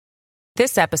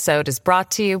This episode is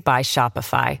brought to you by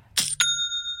Shopify.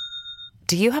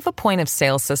 Do you have a point of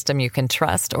sale system you can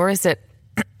trust, or is it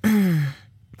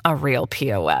a real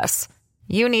POS?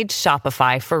 You need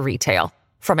Shopify for retail.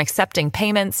 From accepting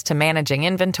payments to managing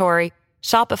inventory,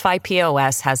 Shopify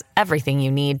POS has everything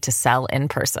you need to sell in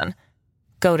person.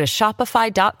 Go to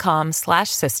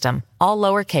shopify.com/system, all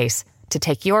lowercase, to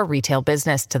take your retail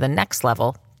business to the next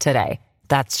level today.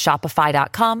 That's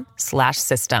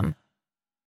shopify.com/system.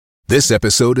 This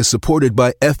episode is supported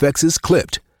by FX's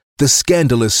Clipped, the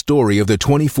scandalous story of the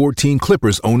 2014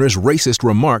 Clippers owner's racist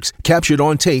remarks captured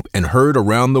on tape and heard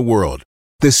around the world.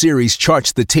 The series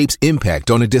charts the tape's impact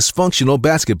on a dysfunctional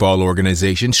basketball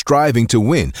organization striving to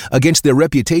win against their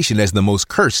reputation as the most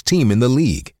cursed team in the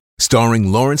league.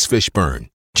 Starring Lawrence Fishburne,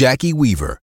 Jackie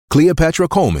Weaver, Cleopatra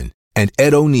Coleman, and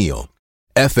Ed O'Neill.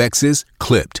 FX's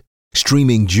Clipped,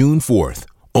 streaming June 4th,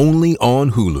 only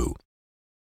on Hulu.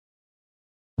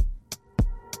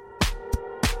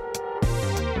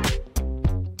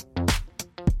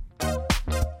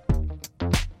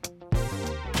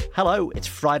 Hello, it's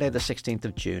Friday the 16th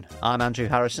of June. I'm Andrew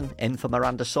Harrison, in for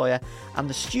Miranda Sawyer, and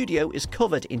the studio is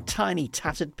covered in tiny,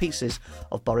 tattered pieces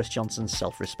of Boris Johnson's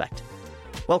self-respect.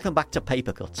 Welcome back to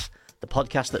Paper Cuts, the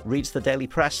podcast that reads the daily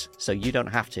press so you don't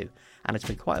have to. And it's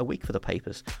been quite a week for the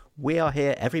papers. We are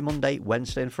here every Monday,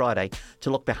 Wednesday and Friday to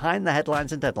look behind the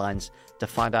headlines and deadlines to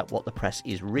find out what the press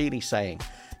is really saying.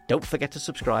 Don't forget to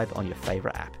subscribe on your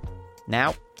favourite app.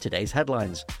 Now, today's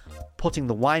headlines. Putting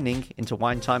the whining into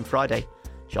Whine-Time Friday.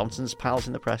 Johnson's pals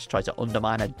in the press try to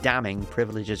undermine a damning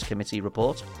Privileges Committee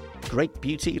report. Great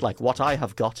beauty like what I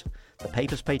have got. The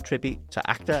papers paid tribute to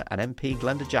actor and MP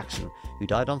Glenda Jackson, who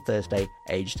died on Thursday,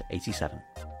 aged 87.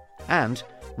 And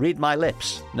read my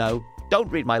lips. No,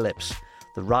 don't read my lips.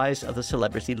 The rise of the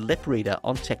celebrity lip reader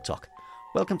on TikTok.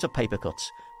 Welcome to Paper Cuts,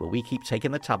 where we keep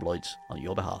taking the tabloids on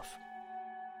your behalf.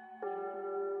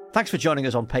 Thanks for joining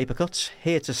us on Paper Cuts.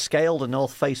 Here to scale the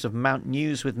north face of Mount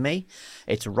News with me,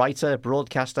 it's writer,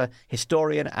 broadcaster,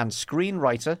 historian and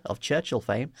screenwriter of Churchill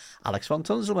fame, Alex von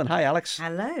Tunzelman. Hi, Alex.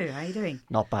 Hello, how are you doing?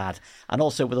 Not bad. And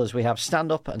also with us we have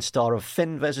stand-up and star of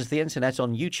Finn versus the Internet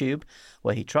on YouTube,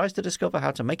 where he tries to discover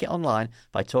how to make it online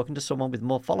by talking to someone with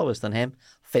more followers than him,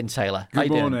 Finn Taylor. Good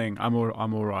morning. I'm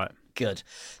all right. Good.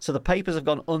 So the papers have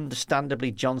gone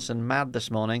understandably Johnson mad this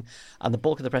morning, and the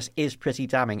bulk of the press is pretty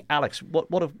damning. Alex, what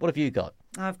have you got?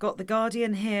 I've got The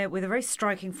Guardian here with a very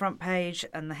striking front page,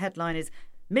 and the headline is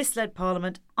 "Misled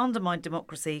Parliament, Undermined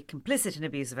Democracy, Complicit in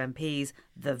Abuse of MPs,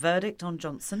 the Verdict on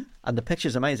Johnson." And the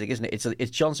picture's amazing, isn't it?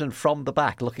 It's Johnson from the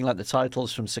back, looking like the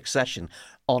titles from Succession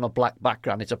on a black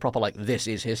background. It's a proper, this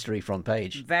is history front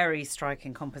page. Very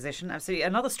striking composition, absolutely.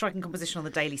 Another striking composition on the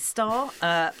Daily Star,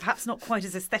 perhaps not quite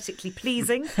as aesthetically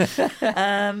pleasing.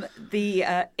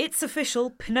 It's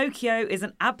official, Pinocchio is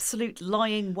an absolute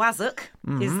lying wazzock,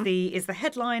 is the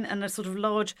headline, and a sort of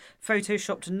large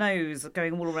photoshopped nose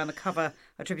going all around the cover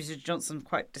attributed to Johnson.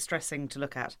 Quite distressing to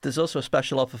look at. There's also a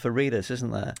special offer for readers,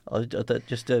 isn't there?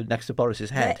 Just next to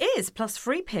Boris's head. There is, plus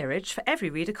free peerage for every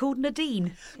reader called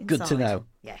Nadine inside. Good to know.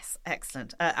 Yes,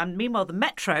 excellent. And meanwhile, the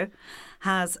Metro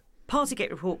has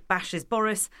Partygate report bashes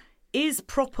Boris. Is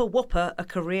proper whopper a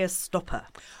career stopper?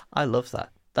 I love that.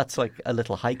 That's like a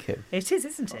little haiku. It is,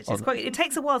 isn't it? It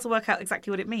takes a while to work out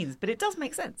exactly what it means, but it does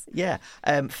make sense. Yeah.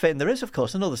 Finn, there is, of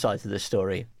course, another side to this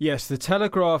story. Yes, the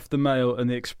Telegraph, the Mail and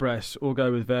the Express all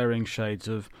go with varying shades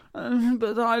of,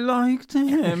 but I liked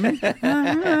him.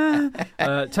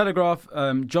 Telegraph,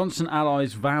 Johnson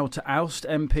allies vow to oust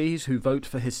MPs who vote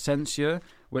for his censure,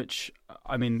 which,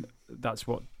 I mean, that's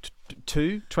what,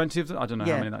 20 of them? I don't know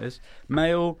how many that is.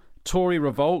 Mail, Tory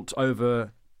revolt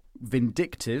over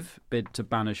vindictive bid to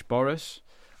banish Boris,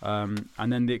 and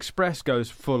then the Express goes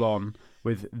full on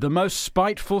with the most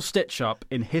spiteful stitch-up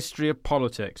in history of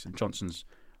politics, and Johnson's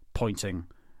pointing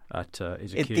at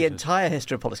his accusers. The entire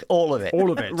history of politics, all of it.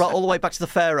 All of it. Right, all the way back to the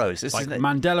Pharaohs. Like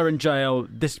Mandela in jail,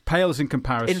 this pales in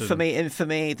comparison.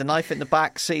 Infamy, the knife in the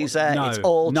back, Caesar, no, it's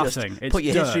all nothing. Just put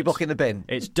your history book in the bin.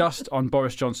 It's dust on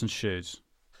Boris Johnson's shoes.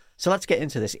 So let's get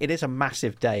into this. It is a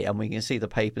massive day, and we can see the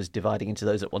papers dividing into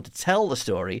those that want to tell the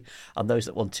story and those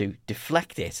that want to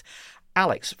deflect it.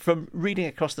 Alex, from reading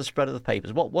across the spread of the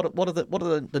papers, what are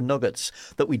the nuggets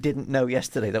that we didn't know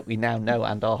yesterday that we now know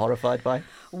and are horrified by?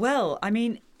 Well, I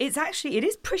mean, it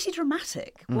is pretty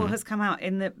dramatic what has come out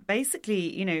in that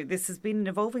basically, this has been an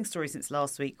evolving story since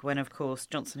last week when, of course,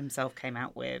 Johnson himself came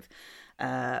out with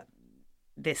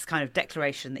this kind of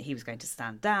declaration that he was going to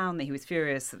stand down, that he was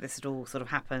furious that this had all sort of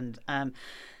happened,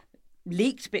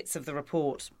 leaked bits of the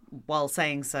report while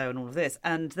saying so and all of this.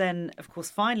 And then, of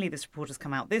course, finally this report has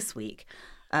come out this week.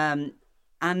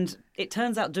 And it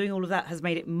turns out doing all of that has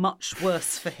made it much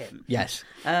worse for him. Yes.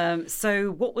 So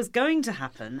what was going to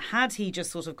happen, had he just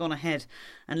sort of gone ahead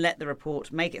and let the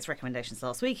report make its recommendations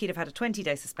last week, he'd have had a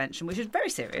 20-day suspension, which is very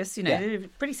serious,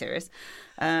 pretty serious.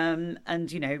 And,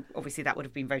 obviously that would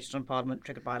have been voted on Parliament,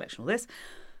 triggered by election, all this.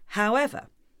 However,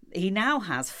 he now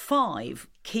has 5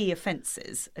 key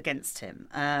offences against him.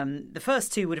 The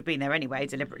first 2 would have been there anyway,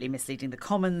 deliberately misleading the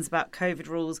Commons about COVID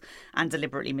rules and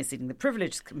deliberately misleading the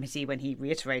Privileges Committee when he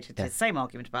reiterated his same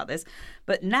argument about this.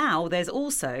 But now there's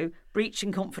also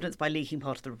breaching confidence by leaking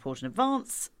part of the report in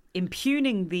advance,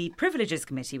 impugning the Privileges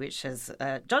Committee, which has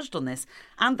judged on this,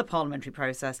 and the parliamentary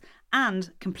process,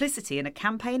 and complicity in a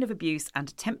campaign of abuse and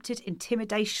attempted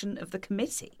intimidation of the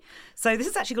committee. So this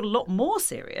has actually got a lot more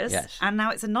serious. Yes. And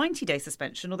now it's a 90-day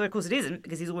suspension, although, of course, it isn't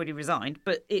because he's already resigned,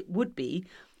 but it would be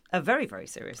a very, very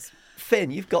serious.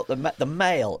 Finn, you've got the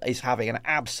Mail is having an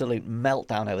absolute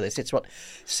meltdown over this. It's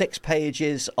 6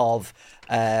 pages of,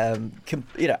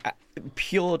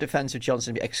 pure defence of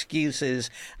Johnson, excuses,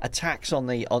 attacks on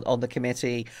the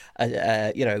committee,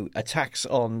 attacks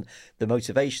on the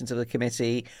motivations of the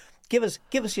committee. Give us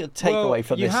your takeaway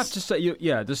from this. You have to say,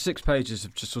 there's 6 pages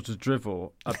of just sort of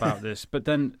drivel about this, but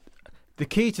then the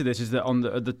key to this is that on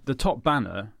the top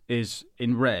banner is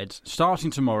in red,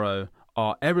 starting tomorrow,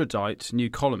 our erudite new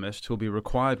columnist will be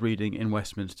required reading in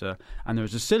Westminster, and there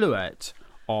is a silhouette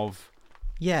of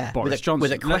Boris Johnson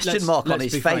with a question mark on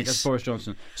his face. That's Boris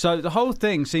Johnson. So the whole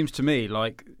thing seems to me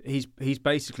like he's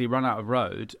basically run out of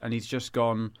road, and he's just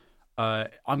gone, I'm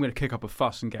going to kick up a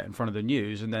fuss and get in front of the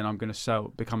news, and then I'm going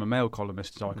to become a Mail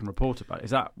columnist so I can report about it.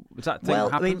 Is that thing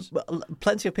that happens? I mean,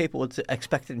 plenty of people would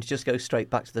expect him to just go straight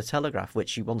back to the Telegraph,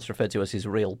 which he once referred to as his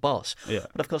real boss. Yeah.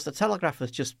 But of course, the Telegraph has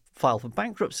just filed for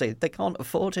bankruptcy. They can't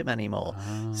afford him anymore.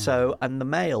 So, and the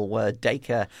Mail, where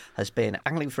Dacre has been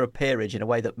angling for a peerage in a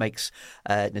way that makes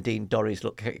Nadine Dorries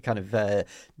look kind of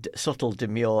subtle,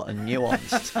 demure, and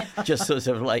nuanced, just sort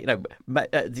of like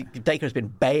Dacre has been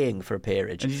baying for a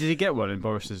peerage. And did he get one in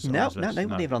Boris's? No, list?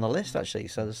 nobody even on the list actually.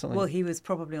 So there's something. Well, he was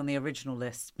probably on the original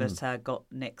list, but got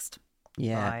nixed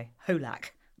by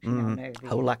Holak.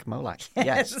 Holak Molak.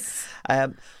 Yes.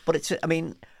 But it's. I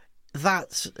mean,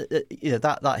 that's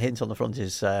that hint on the front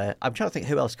is. I'm trying to think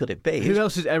who else could it be. Who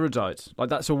else is erudite? Like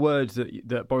that's a word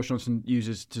that Boris Johnson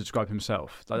uses to describe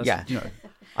himself. Like that's,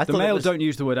 the Mail don't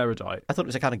use the word erudite. I thought it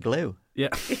was a kind of glue. Yeah.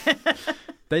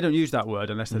 They don't use that word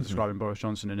unless they're describing Boris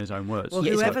Johnson in his own words. Well,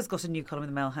 whoever's got a new column in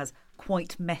the Mail has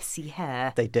quite messy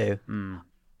hair. They do.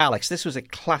 Alex, this was a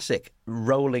classic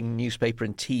rolling newspaper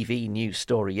and TV news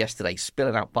story yesterday,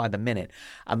 spilling out by the minute.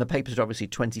 And the papers are obviously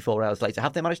 24 hours later.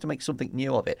 Have they managed to make something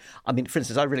new of it? I mean, for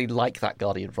instance, I really like that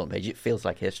Guardian front page. It feels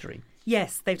like history.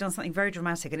 Yes, they've done something very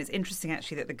dramatic. And it's interesting,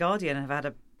 actually, that The Guardian have had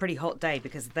a pretty hot day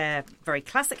because their very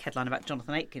classic headline about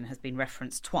Jonathan Aitken has been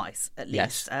referenced twice, at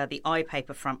least. Yes. The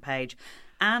iPaper front page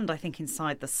and I think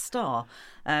inside the Star,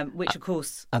 which, of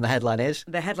course... And the headline is?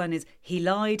 The headline is, he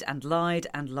lied and lied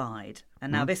and lied.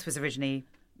 And now this was originally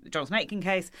the Jonathan Aitken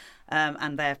case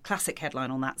and their classic headline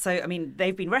on that. So, I mean,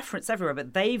 they've been referenced everywhere,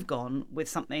 but they've gone with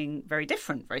something very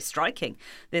different, very striking.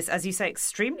 This, as you say,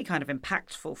 extremely kind of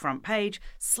impactful front page,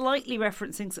 slightly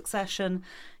referencing Succession,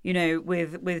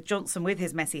 with Johnson with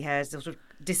his messy hair sort of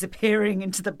disappearing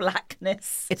into the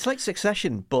blackness. It's like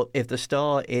Succession, but if the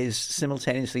Star is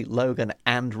simultaneously Logan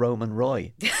and Roman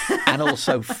Roy, and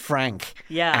also Frank,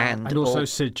 and also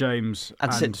Sid James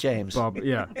and Sid James, Bob,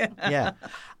 yeah.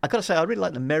 I got to say, I really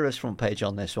like the Mirror's front page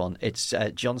on this one. It's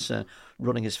Johnson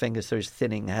running his fingers through his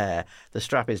thinning hair. The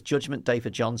strap is Judgment Day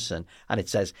for Johnson, and it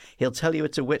says, he'll tell you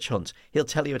it's a witch hunt. He'll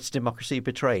tell you it's democracy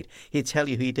betrayed. He'll tell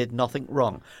you he did nothing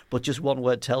wrong, but just one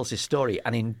word tells his story,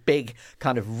 and in big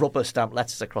kind of rubber stamp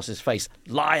letters across his face,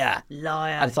 liar.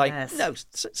 Liar, and it's like, yes. no,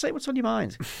 say what's on your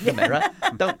mind, the Mirror.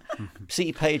 Don't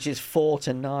see pages 4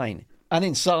 to 9. And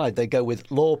inside they go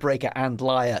with lawbreaker and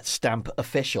liar stamp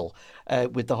official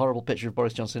with the horrible picture of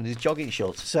Boris Johnson in his jogging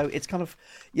shorts. So it's kind of,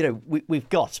 we've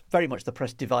got very much the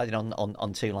press divided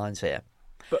on 2 lines here.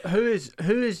 But who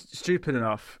is stupid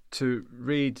enough to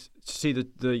see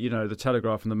the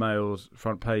Telegraph and the Mail's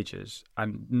front pages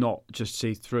and not just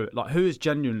see through it? Like, who is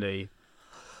genuinely?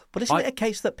 But isn't it a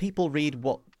case that people read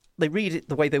they read it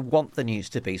the way they want the news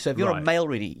to be? So if you're a Mail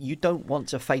reader, you don't want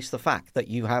to face the fact that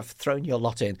you have thrown your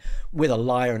lot in with a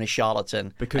liar and a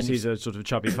charlatan. Because he's a sort of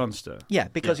chubby funster. Yeah,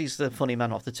 because he's the funny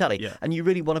man off the telly. Yeah. And you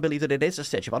really want to believe that it is a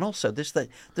stitch-up. And also, there's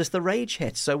the rage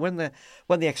hit. So when the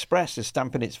Express is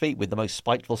stamping its feet with the most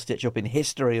spiteful stitch-up in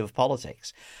history of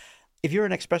politics, if you're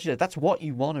an Express reader, that's what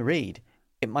you want to read.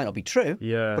 It might not be true,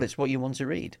 but it's what you want to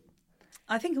read.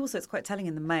 I think also it's quite telling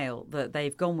in the Mail that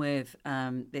they've gone with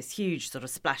this huge sort of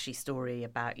splashy story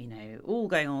about, all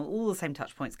going on, all the same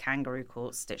touch points, kangaroo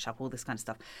court, stitch up, all this kind of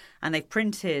stuff. And they've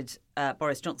printed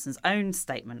Boris Johnson's own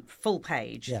statement, full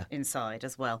page inside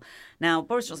as well. Now,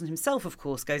 Boris Johnson himself, of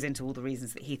course, goes into all the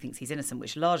reasons that he thinks he's innocent,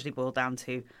 which largely boil down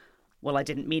to, well, I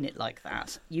didn't mean it like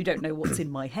that. You don't know what's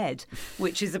in my head,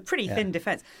 which is a pretty thin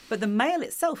defence. But the Mail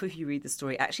itself, if you read the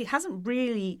story, actually hasn't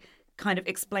really kind of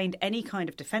explained any kind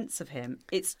of defence of him.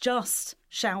 It's just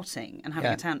shouting and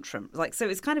having a tantrum. So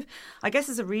it's kind of, I guess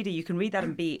as a reader, you can read that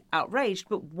and be outraged,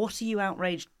 but what are you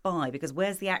outraged by? Because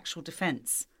where's the actual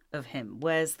defence of him?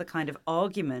 Where's the kind of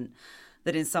argument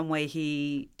that in some way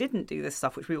he didn't do this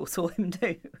stuff, which we all saw him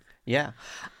do? Yeah.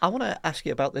 I want to ask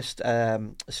you about this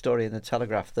story in the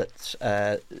Telegraph that,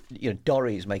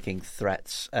 Dorries making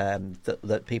threats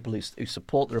that people who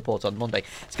support the report on Monday,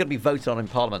 it's going to be voted on in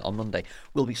Parliament on Monday,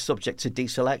 will be subject to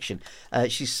deselection.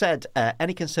 She said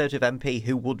any Conservative MP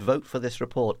who would vote for this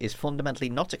report is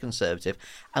fundamentally not a Conservative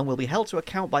and will be held to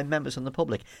account by members and the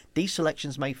public.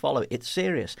 Deselections may follow. It's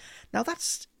serious. Now,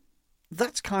 that's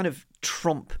kind of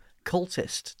Trump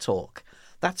cultist talk.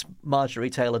 That's Marjorie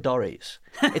Taylor Dorries.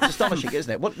 It's astonishing,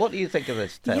 isn't it? What do you think of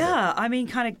this, Taylor? Yeah, I mean,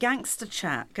 kind of gangster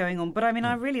chat going on. But I mean,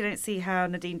 I really don't see how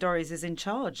Nadine Dorries is in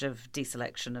charge of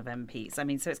deselection of MPs. I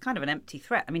mean, so it's kind of an empty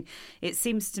threat. I mean, it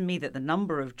seems to me that the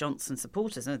number of Johnson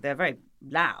supporters, and they're very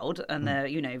loud and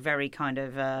they're, very kind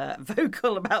of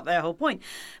vocal about their whole point.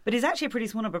 But it's actually a pretty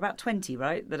small number, about 20,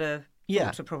 right, that are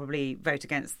to probably vote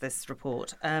against this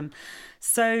report.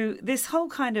 So this whole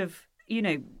kind of,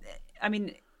 I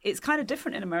mean, it's kind of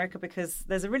different in America because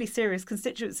there's a really serious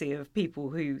constituency of people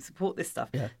who support this stuff.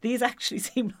 Yeah. These actually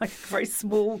seem like a very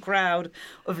small crowd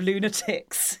of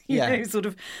lunatics, sort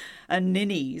of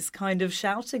ninnies kind of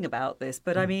shouting about this.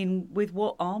 But I mean, with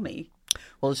what army?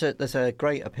 Well, there's a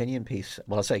great opinion piece.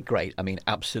 Well, I say great, I mean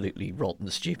absolutely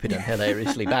rotten, stupid and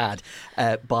hilariously bad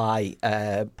by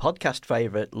podcast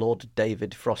favourite Lord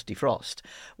David Frosty Frost,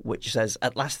 which says,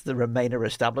 at last the Remainer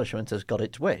establishment has got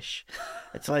its wish.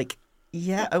 It's like...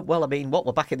 Yeah, well, I mean,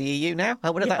 we're back in the EU now?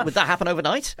 Would that happen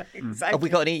overnight? Exactly. Have we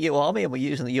got an EU army and we're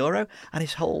using the euro? And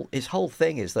his whole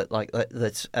thing is that,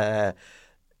 the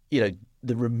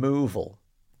removal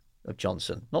of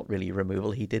Johnson, not really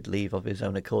removal, he did leave of his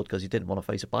own accord because he didn't want to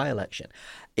face a by-election,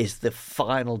 is the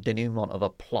final denouement of a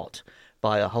plot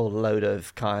by a whole load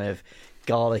of kind of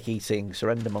garlic-eating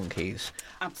surrender monkeys.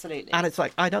 Absolutely. And it's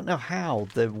like, I don't know how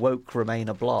the woke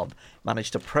Remainer blob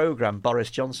managed to programme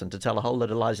Boris Johnson to tell a whole load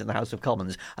of lies in the House of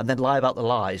Commons and then lie about the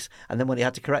lies, and then when he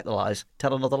had to correct the lies,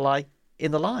 tell another lie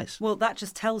in the lies. Well, that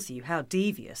just tells you how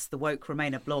devious the woke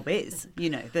Remainer blob is,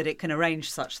 that it can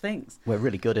arrange such things. We're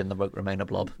really good in the woke Remainer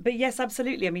blob. But yes,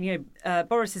 absolutely. I mean,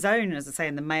 Boris's own, as I say,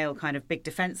 in the Mail, kind of big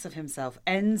defence of himself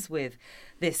ends with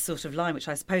this sort of line, which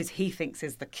I suppose he thinks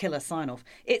is the killer sign-off.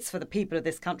 It's for the people of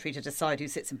this country to decide who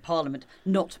sits in Parliament,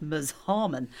 not Ms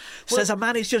Harman. Says a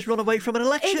man who's just run away from an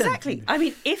election. Exactly. I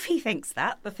mean, if he thinks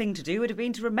that, the thing to do would have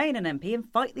been to remain an MP and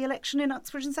fight the election in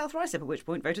Uxbridge and South Ruislip, at which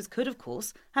point voters could, of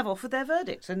course, have offered their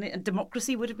verdict and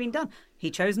democracy would have been done. He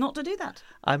chose not to do that.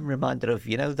 I'm reminded of,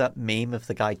 that meme of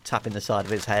the guy tapping the side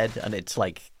of his head and it's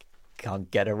like,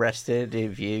 can't get arrested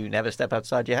if you never step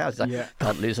outside your house.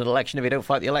 Can't lose an election if you don't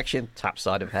fight the election. Tap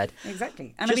side of head.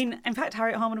 Exactly. And I mean, in fact,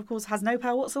 Harriet Harman, of course, has no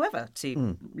power whatsoever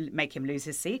to make him lose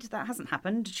his seat. That hasn't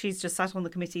happened. She's just sat on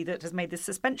the committee that has made this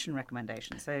suspension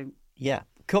recommendation. So yeah,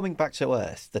 coming back to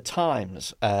earth, the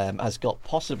Times has got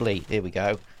possibly, here we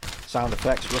go, sound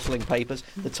effects, rustling papers.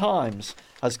 The Times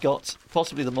has got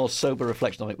possibly the more sober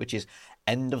reflection on it, which is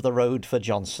end of the road for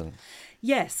Johnson.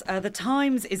 Yes, the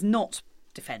Times is not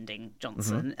defending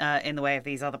Johnson in the way of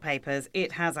these other papers.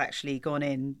 It has actually gone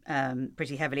in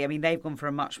pretty heavily. I mean, they've gone for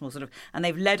a much more sort of, and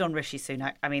they've led on Rishi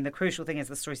Sunak. I mean, the crucial thing is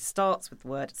the story starts with the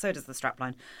word, so does the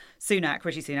strapline.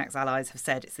 Rishi Sunak's allies have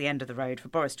said it's the end of the road for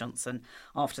Boris Johnson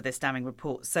after this damning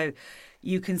report. So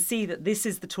you can see that this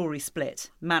is the Tory split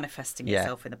manifesting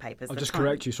itself in the papers. I'll just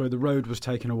correct you. Sorry, the road was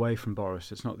taken away from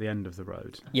Boris. It's not the end of the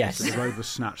road. Yes. So the road was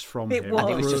snatched from him. And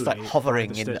it was just like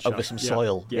hovering over some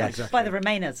soil. Yeah, exactly. By the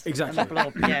Remainers. Exactly.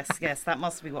 Yes, that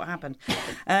must be what happened.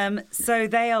 So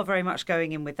they are very much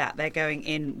going in with that. They're going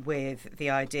in with the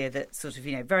idea that sort of,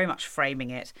 very much framing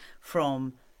it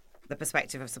from the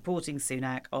perspective of supporting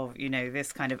Sunak, of,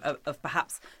 this kind of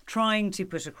perhaps trying to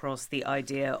put across the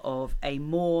idea of a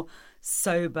more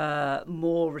sober,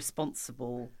 more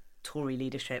responsible Tory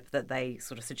leadership that they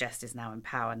sort of suggest is now in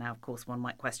power. Now, of course, one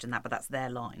might question that, but that's their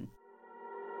line.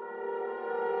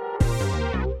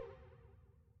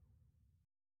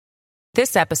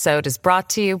 This episode is brought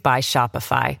to you by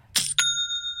Shopify.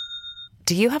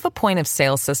 Do you have a point of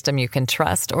sale system you can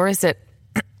trust, or is it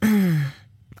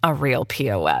a real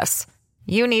POS.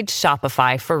 You need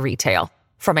Shopify for retail.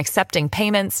 From accepting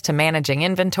payments to managing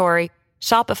inventory,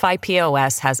 Shopify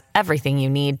POS has everything you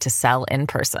need to sell in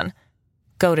person.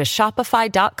 Go to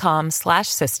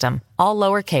shopify.com/system, all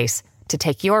lowercase, to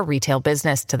take your retail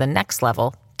business to the next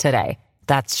level today.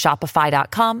 That's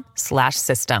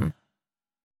shopify.com/system.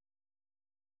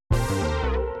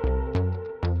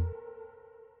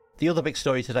 The other big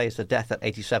story today is the death at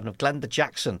 87 of Glenda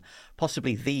Jackson,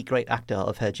 possibly the great actor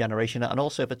of her generation, and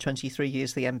also for 23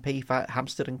 years the MP for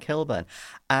Hampstead and Kilburn.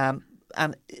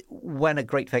 And when a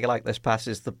great figure like this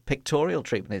passes, the pictorial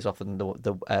treatment is often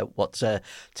what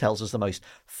tells us the most.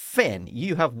 Finn,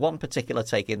 you have one particular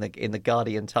take in the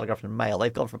Guardian, Telegraph and Mail.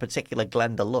 They've gone for a particular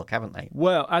Glenda look, haven't they?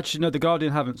 Well, actually, no, the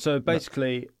Guardian haven't. So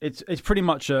basically, it's pretty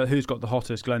much who's got the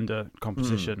hottest Glenda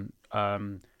competition. I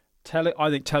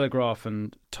think Telegraph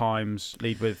and Times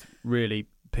lead with really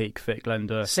peak fit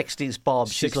Glenda. 60s Bob.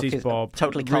 60s Bob.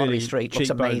 Totally Carnaby Street.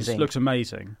 Looks amazing. Looks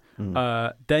amazing.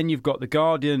 Then you've got the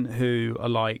Guardian, who are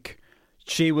like,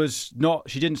 she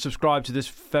didn't subscribe to this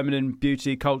feminine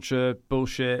beauty culture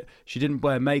bullshit. She didn't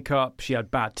wear makeup. She had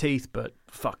bad teeth, but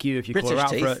fuck you if you call her out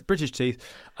for it. British teeth.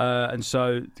 And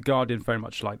so the Guardian very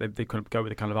much like they kind of go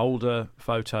with a kind of older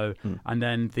photo, and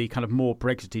then the kind of more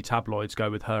Brexity tabloids go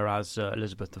with her as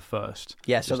Elizabeth I.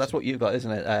 Yeah, so that's what you've got,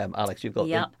 isn't it, Alex? You've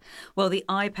got Well, the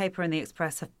I Paper and the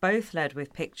Express have both led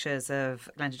with pictures of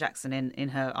Glenda Jackson in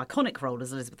her iconic role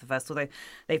as Elizabeth I, although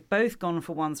they've both gone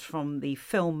for ones from the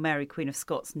film Mary Queen of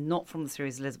Scots, not from the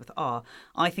series Elizabeth R.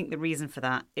 I think the reason for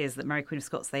that is that Mary Queen of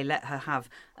Scots, they let her have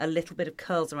a little bit of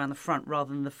curls around the front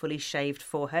rather than the fully shaved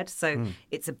forehead, so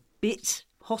it's a bit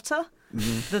hotter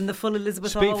than the full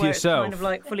Elizabeth Speak R, for where yourself. it's kind of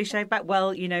like fully shaved back.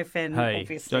 Well, Finn, Hey,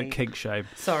 obviously. don't kink shame.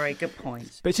 Sorry, good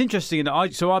point. But it's interesting,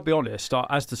 so I'll be honest,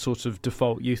 as the sort of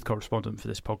default youth correspondent for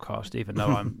this podcast, even though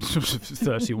I'm sort of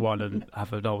 31 and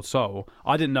have an old soul,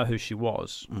 I didn't know who she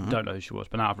was. Don't know who she was,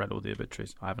 but now I've read all the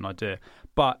obituaries. I have an idea.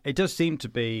 But it does seem to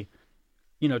be,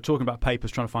 talking about papers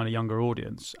trying to find a younger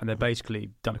audience, and they've basically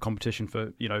done a competition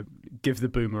for, give the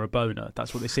boomer a boner.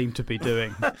 That's what they seem to be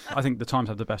doing. I think the Times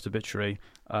have the best obituary.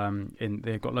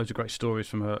 They've got loads of great stories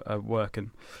from her work,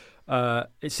 and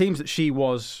it seems that she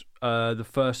was the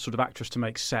first sort of actress to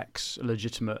make sex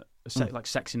legitimate, like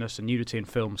sexiness and nudity in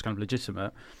films kind of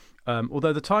legitimate.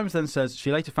 Although the Times then says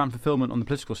she later found fulfilment on the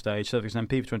political stage, serving as an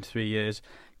MP for 23 years.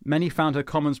 Many found her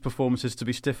Commons performances to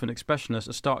be stiff and expressionless,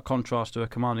 a stark contrast to her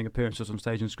commanding appearances on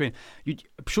stage and screen.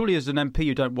 Surely as an MP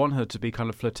you don't want her to be kind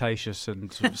of flirtatious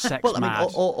and sort of sex mad.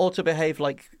 Or to behave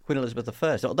like Queen Elizabeth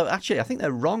I. Although actually I think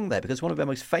they're wrong there, because one of her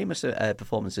most famous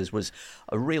performances was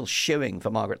a real shooing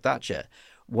for Margaret Thatcher,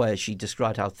 where she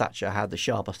described how Thatcher had the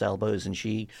sharpest elbows and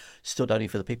she stood only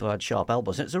for the people who had sharp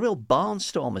elbows. And it's a real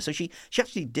barnstormer. So she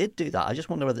actually did do that. I just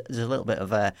wonder whether there's a little bit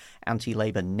of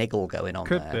anti-Labour niggle going on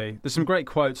there. Could be. There's some great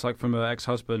quotes, like from her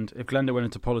ex-husband. If Glenda went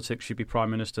into politics, she'd be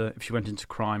Prime Minister. If she went into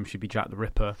crime, she'd be Jack the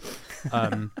Ripper.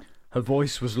 Her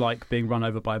voice was like being run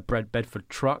over by a Bedford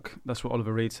truck. That's what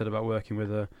Oliver Reed said about working with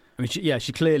her. I mean,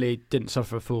 she clearly didn't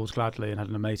suffer fools gladly and had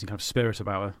an amazing kind of spirit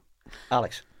about her.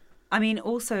 Alex? I mean,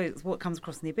 also what comes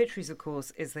across in the obituaries, of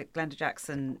course, is that Glenda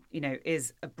Jackson,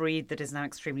 is a breed that is now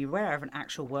extremely rare of an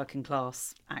actual working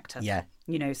class actor. Yeah.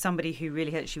 Somebody who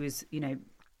really she was,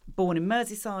 born in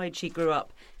Merseyside. She grew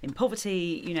up in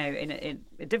poverty, in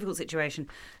a difficult situation.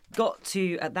 Got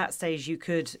to, at that stage, you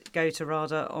could go to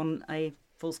RADA on a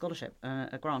full scholarship,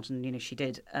 a grant, and, she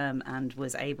did and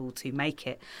was able to make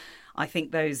it. I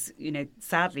think those,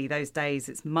 sadly, those days,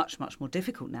 it's much, much more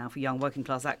difficult now for young working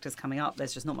class actors coming up.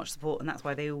 There's just not much support, and that's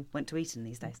why they all went to Eton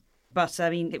these days. But, I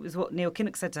mean, it was what Neil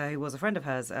Kinnock said to her, who was a friend of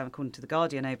hers, according to The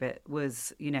Guardian obit,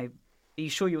 was, are you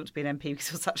sure you want to be an MP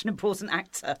because you're such an important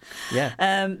actor?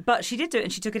 Yeah. But she did do it,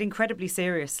 and she took it incredibly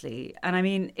seriously. And, I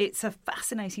mean, it's a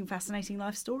fascinating, fascinating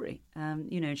life story.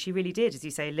 And she really did, as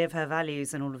you say, live her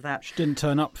values and all of that. She didn't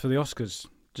turn up for the Oscars.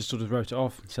 Just sort of wrote it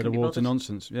off, said awards are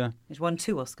nonsense. Yeah, she's won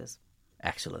 2 Oscars.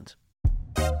 Excellent.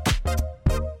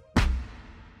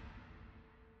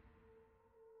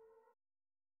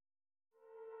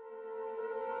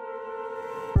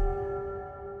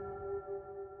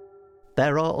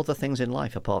 There are other things in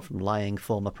life apart from lying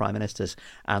former prime ministers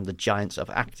and the giants of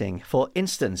acting. For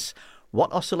instance, what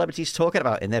are celebrities talking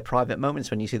about in their private moments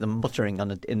when you see them muttering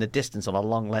in the distance on a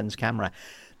long lens camera?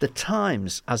 The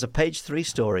Times has a page 3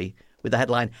 story with the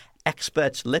headline,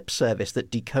 Experts Lip Service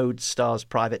that decodes stars'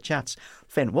 private chats.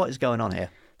 Finn, what is going on here?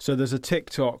 So there's a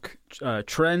TikTok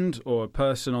trend, or a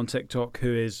person on TikTok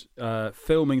who is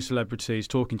filming celebrities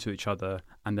talking to each other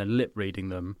and then lip reading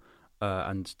them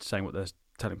and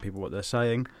telling people what they're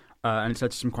saying. And it's led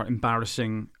to some quite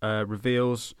embarrassing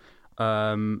reveals.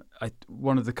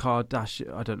 one of the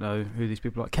Kardashian, I don't know who these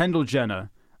people are, Kendall Jenner.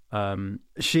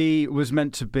 She was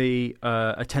meant to be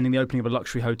attending the opening of a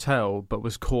luxury hotel, but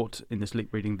was caught in this leak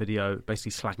reading video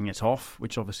basically slagging it off,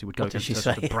 which obviously would go against her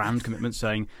sort of brand commitment,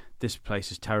 saying, this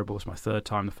place is terrible, it's my third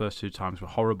time, the first 2 times were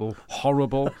horrible.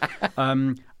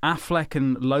 Affleck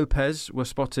and Lopez were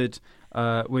spotted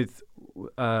at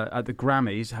the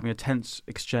Grammys having a tense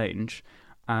exchange,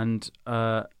 and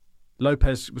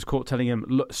Lopez was caught telling him,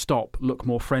 look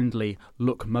more friendly,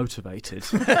 look motivated.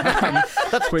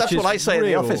 That's what I say in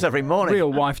the office every morning.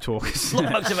 Real wife talk.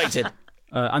 Look motivated.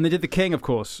 And they did the King, of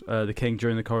course. The King,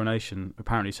 during the coronation,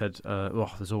 apparently said,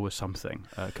 there's always something,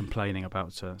 complaining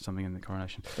about something in the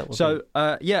coronation. So,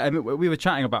 I mean, we were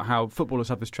chatting about how footballers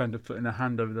have this trend of putting their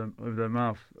hand over their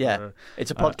mouth. Yeah,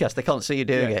 it's a podcast. They can't see you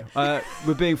doing it.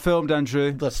 We're being filmed,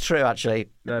 Andrew. That's true, actually.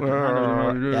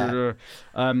 Yeah.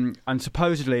 And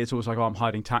supposedly it's almost like, I'm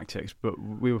hiding tactics, but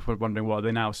we were wondering, what are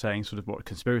they now saying? Sort of what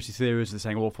conspiracy theories? They're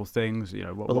saying awful things.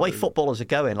 The way footballers are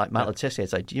going, like Matt Letizia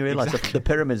said, do you realise that the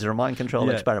pyramids are a mind control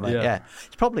experiment? Yeah.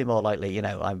 It's probably more likely,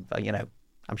 I'm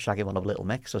shagging one of Little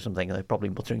Mix or something, and they're probably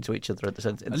muttering to each other at the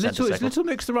centre circle. Is Little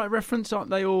Mix the right reference? Aren't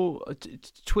they all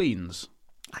tweens?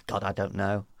 God, I don't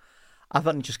know. I've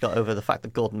only just got over the fact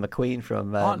that Gordon McQueen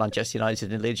from Manchester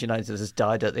United and Leeds United has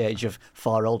died at the age of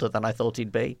far older than I thought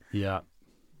he'd be. Yeah.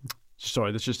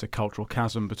 Sorry, there's just a cultural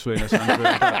chasm between us,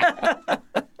 Andrew.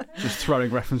 Just throwing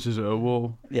references at a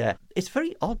wall. Yeah. It's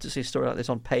very odd to see a story like this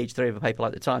on page 3 of a paper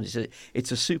like The Times.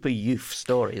 It's a super youth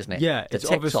story, isn't it? Yeah, it's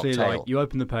obviously tale. Like you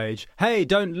open the page, hey,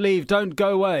 don't leave, don't go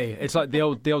away. It's like the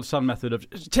old Sun method of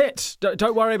tits,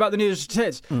 don't worry about the news,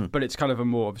 tits. But it's kind of a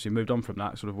more, obviously moved on from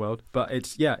that sort of world. But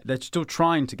they're still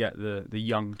trying to get the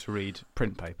young to read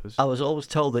print papers. I was always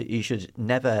told that you should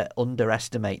never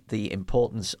underestimate the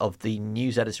importance of the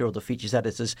news editor or the features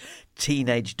editor's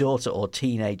teenage daughter or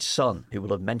teenage son, who will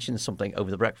have mentioned something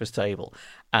over the breakfast table,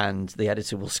 and the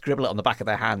editor will scribble it on the back of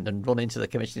their hand and run into the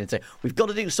commission and say, we've got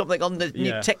to do something on the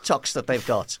new TikToks that they've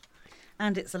got.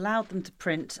 And it's allowed them to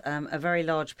print a very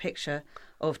large picture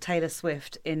of Taylor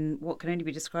Swift in what can only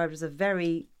be described as a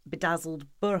very bedazzled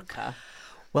burqa.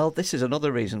 Well, this is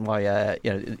another reason why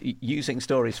using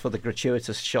stories for the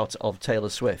gratuitous shot of Taylor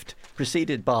Swift,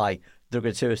 preceded by the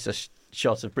gratuitous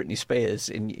shot of Britney Spears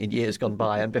in years gone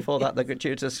by, and before that the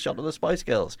gratuitous shot of the Spice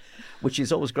Girls, which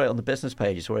is always great on the business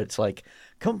pages, where it's like,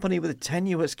 company with a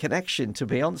tenuous connection to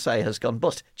Beyonce has gone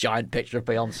bust, giant picture of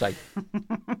Beyonce.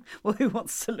 Well, who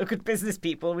wants to look at business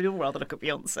people? We'd all rather look at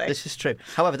Beyonce. This is true.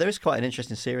 However, there is quite an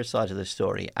interesting serious side of this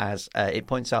story, as it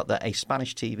points out that a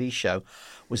Spanish TV show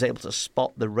was able to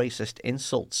spot the racist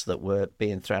insults that were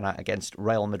being thrown out against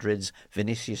Real Madrid's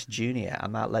Vinicius Jr.,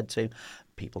 and that led to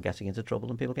people getting into trouble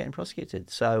and people getting prosecuted.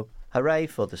 So, hooray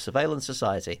for the Surveillance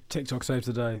Society. TikTok saves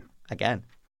the day. Again.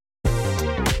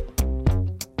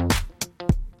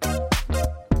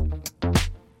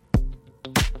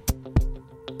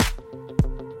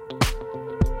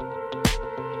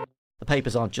 The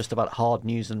papers aren't just about hard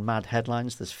news and mad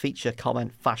headlines. There's feature,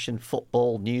 comment, fashion,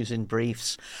 football, news in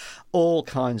briefs, all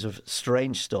kinds of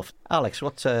strange stuff. Alex,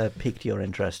 what piqued your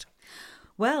interest?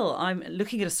 Well, I'm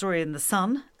looking at a story in The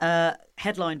Sun,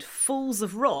 headlined Fools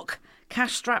of Rock.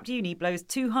 Cash-strapped uni blows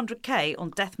 200k on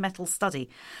death metal study,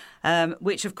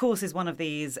 which, of course, is one of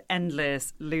these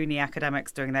endless loony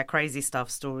academics doing their crazy stuff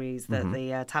stories that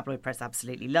the tabloid press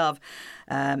absolutely love.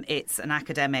 It's an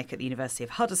academic at the University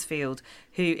of Huddersfield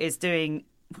who is doing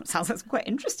what sounds like some quite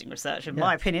interesting research, in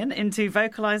my opinion, into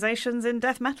vocalisations in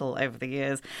death metal over the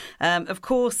years. Of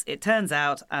course, it turns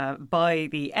out by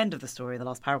the end of the story, the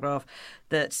last paragraph,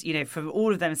 that, from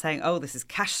all of them saying, oh, this is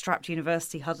cash-strapped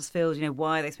University, Huddersfield,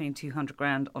 why are they spending 200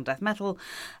 grand on death metal?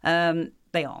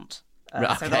 They aren't. So the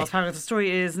last paragraph of the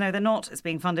story is, no, they're not. It's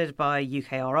being funded by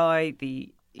UKRI,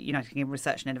 the United Kingdom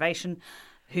Research and Innovation,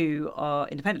 who are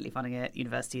independently funding it.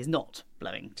 University is not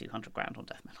blowing 200 grand on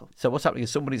death metal. So what's happening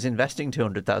is somebody's investing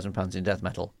 £200,000 in death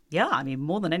metal. Yeah, I mean,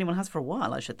 more than anyone has for a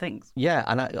while, I should think. Yeah,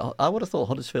 and I would have thought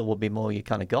Huddersfield would be more your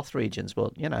kind of goth regions,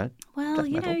 but, Well,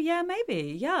 yeah,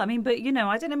 maybe. Yeah, I mean, but,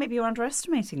 I don't know, maybe you're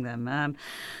underestimating them.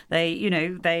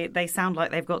 They sound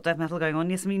like they've got death metal going on.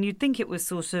 Yes, I mean, you'd think it was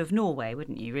sort of Norway,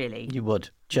 wouldn't you, really? You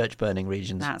would. Church-burning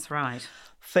regions. That's right.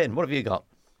 Finn, what have you got?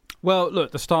 Well, look,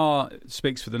 the Star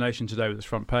speaks for the nation today with its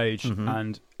front page,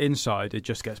 and inside it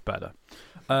just gets better.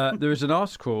 There is an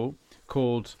article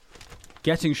called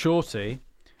Getting Shorty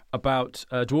about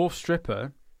a dwarf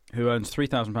stripper who earns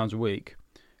 £3,000 a week,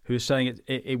 who is saying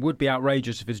it would be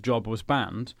outrageous if his job was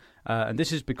banned. And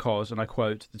this is because, and I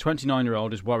quote, the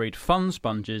 29-year-old is worried fun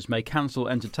sponges may cancel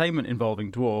entertainment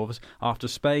involving dwarves after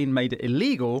Spain made it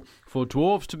illegal for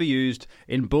dwarves to be used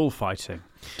in bullfighting.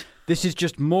 This is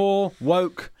just more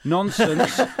woke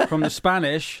nonsense from the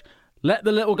Spanish. Let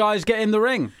the little guys get in the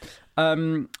ring.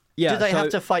 Do they have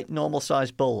to fight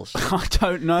normal-sized bulls? I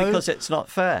don't know. Because it's not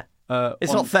fair.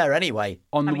 It's not fair anyway.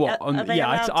 I'd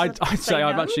say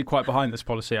I'm no? actually quite behind this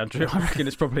policy, Andrew. I reckon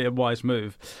it's probably a wise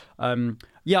move. I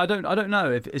don't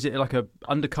know. Is it like a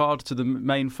undercard to the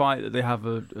main fight that they have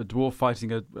a dwarf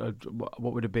fighting a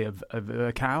what would it be?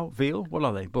 A cow? Veal? What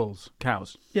are they? Bulls?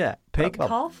 Cows? Yeah. Pig?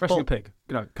 Calf? Wrestling a pig.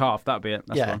 No, calf. That'd be it.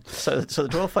 That's the one. So the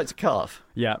dwarf fights a calf.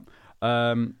 Yeah.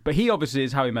 But he obviously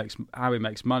is how he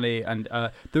makes money, and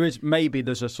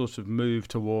there's a sort of move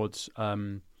towards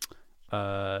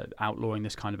outlawing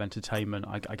this kind of entertainment.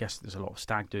 I guess there's a lot of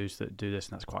stag do's that do this,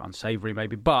 and that's quite unsavoury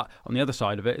maybe. But on the other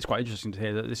side of it, it's quite interesting to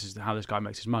hear that this is how this guy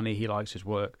makes his money. He likes his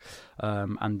work,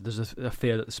 and there's a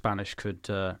fear that the Spanish could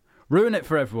ruin it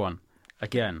for everyone.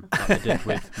 Again, like they did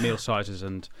with meal sizes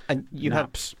and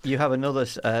naps. You have another.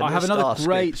 I have another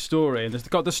great scoop. story, and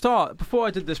got the Star. Before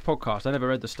I did this podcast, I never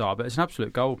read the Star, but it's an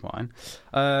absolute goldmine.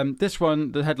 This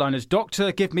one, the headline is: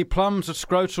 "Doctor, give me plums of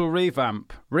scrotal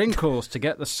revamp, wrinkles to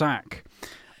get the sack."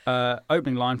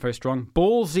 Opening line very strong.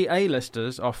 Ballsy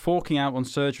A-listers are forking out on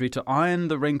surgery to iron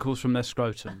the wrinkles from their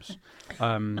scrotums.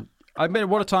 I mean,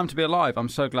 what a time to be alive! I'm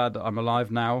so glad that I'm alive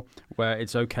now, where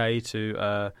it's okay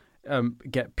to.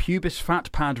 Get pubis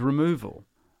fat pad removal,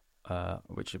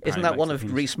 which isn't that one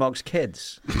of Rees-Mogg's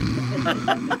kids?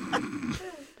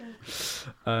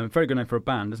 Very good name for a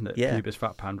band, isn't it? Yeah. Pubis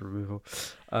fat pad removal.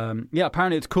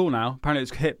 Apparently it's cool now. Apparently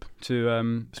it's hip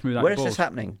to smooth out Where your balls. is this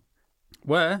happening?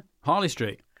 Where? Harley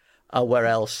Street. Oh, where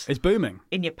else? It's booming.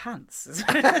 In your pants.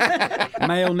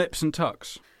 Male nips and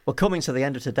tucks. We're coming to the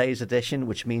end of today's edition,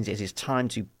 which means it is time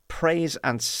to praise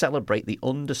and celebrate the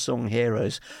undersung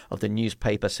heroes of the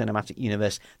newspaper cinematic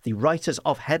universe, the writers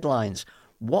of headlines.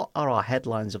 What are our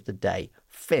headlines of the day?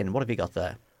 Finn, what have you got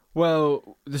there?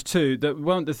 Well, there's two.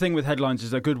 The thing with headlines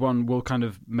is a good one will kind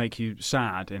of make you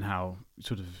sad in how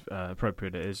sort of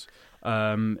appropriate it is.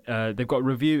 They've got a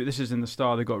review. This is in the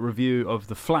Star. They've got a review of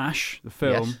The Flash, the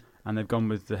film, yes. And they've gone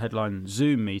with the headline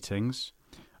Zoom meetings.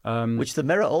 Which the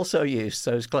Mirror also used,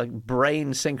 so it's like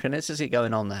brain synchronicity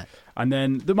going on there. And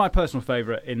then my personal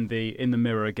favourite in the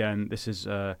Mirror again. This is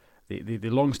the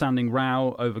long-standing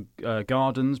row over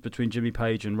gardens between Jimmy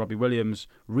Page and Robbie Williams.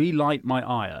 Relight my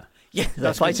ire. Yeah,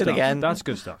 they're fighting again. That's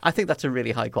good stuff. I think that's a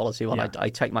really high quality one. Yeah. I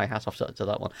take my hat off to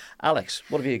that one. Alex,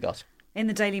 what have you got? In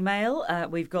the Daily Mail,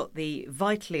 we've got the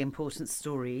vitally important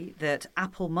story that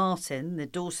Apple Martin, the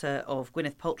daughter of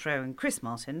Gwyneth Paltrow and Chris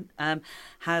Martin,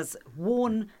 has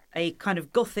worn a kind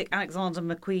of gothic Alexander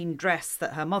McQueen dress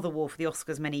that her mother wore for the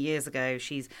Oscars many years ago.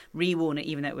 She's reworn it,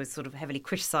 even though it was sort of heavily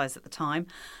criticised at the time.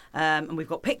 And we've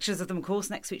got pictures of them, of course,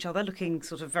 next to each other, looking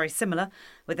sort of very similar,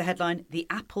 with the headline, "The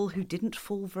apple who didn't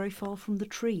fall very far from the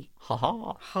tree." Ha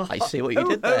ha. I see what you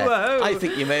did there. I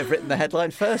think you may have written the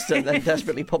headline first and then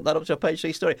desperately pumped that up to a page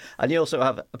 3 story. And you also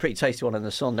have a pretty tasty one in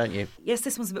The Sun, don't you? Yes,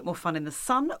 this one's a bit more fun in The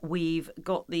Sun. We've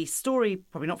got the story,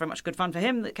 probably not very much good fun for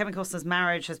him, that Kevin Costner's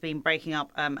marriage has been breaking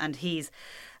up, and he's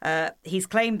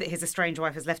claimed that his estranged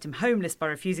wife has left him homeless by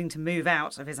refusing to move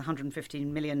out of his $115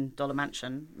 million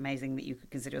mansion. Amazing that you could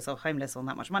consider yourself homeless on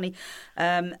that much money.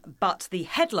 But the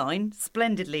headline,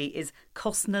 splendidly, is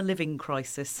Costner living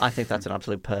crisis. I think that's an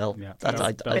absolute pearl. Yeah.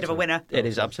 A bit of a winner. It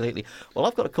is, absolutely. Well,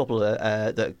 I've got a couple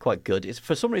that are quite good.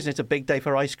 For some reason, it's a big day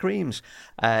for ice creams.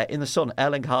 In The Sun,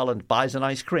 Erling Haaland buys an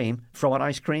ice cream from an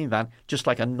ice cream van, just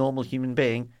like a normal human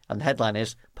being. And the headline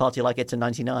is, "Party like it's a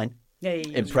 99. Yay.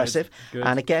 Impressive. Good.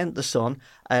 And again, The Sun,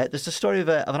 there's a story of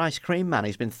an ice cream man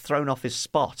who's been thrown off his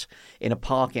spot in a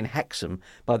park in Hexham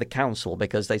by the council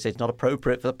because they say it's not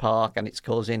appropriate for the park and it's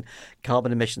causing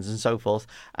carbon emissions and so forth.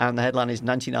 And the headline is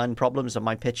 99 problems and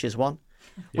my pitch is one.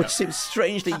 Which seems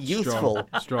strangely youthful.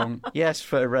 Strong. Yes,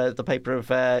 for the paper of,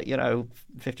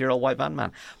 50-year-old white van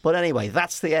man. But anyway,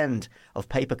 that's the end of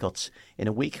Paper Cuts in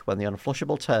a week when the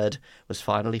unflushable turd was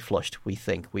finally flushed, we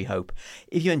think, we hope.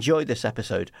 If you enjoyed this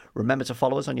episode, remember to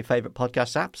follow us on your favourite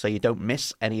podcast app so you don't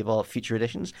miss any of our future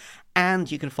editions. And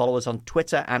you can follow us on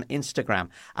Twitter and Instagram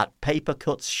at Paper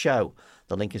Cuts Show.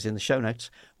 The link is in the show notes,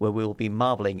 where we will be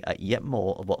marvelling at yet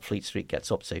more of what Fleet Street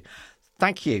gets up to.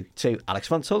 Thank you to Alex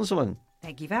von Tunzelman.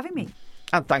 Thank you for having me.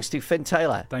 And thanks to Finn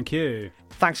Taylor. Thank you.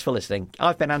 Thanks for listening.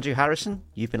 I've been Andrew Harrison.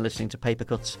 You've been listening to Paper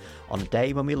Cuts on a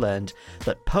day when we learned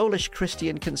that Polish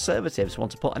Christian conservatives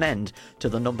want to put an end to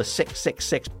the number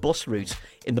 666 bus route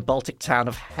in the Baltic town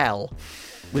of Hell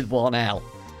with one L.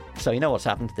 So you know what's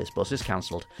happened. This bus is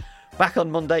cancelled. Back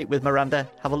on Monday with Miranda.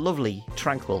 Have a lovely,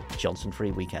 tranquil,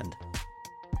 Johnson-free weekend.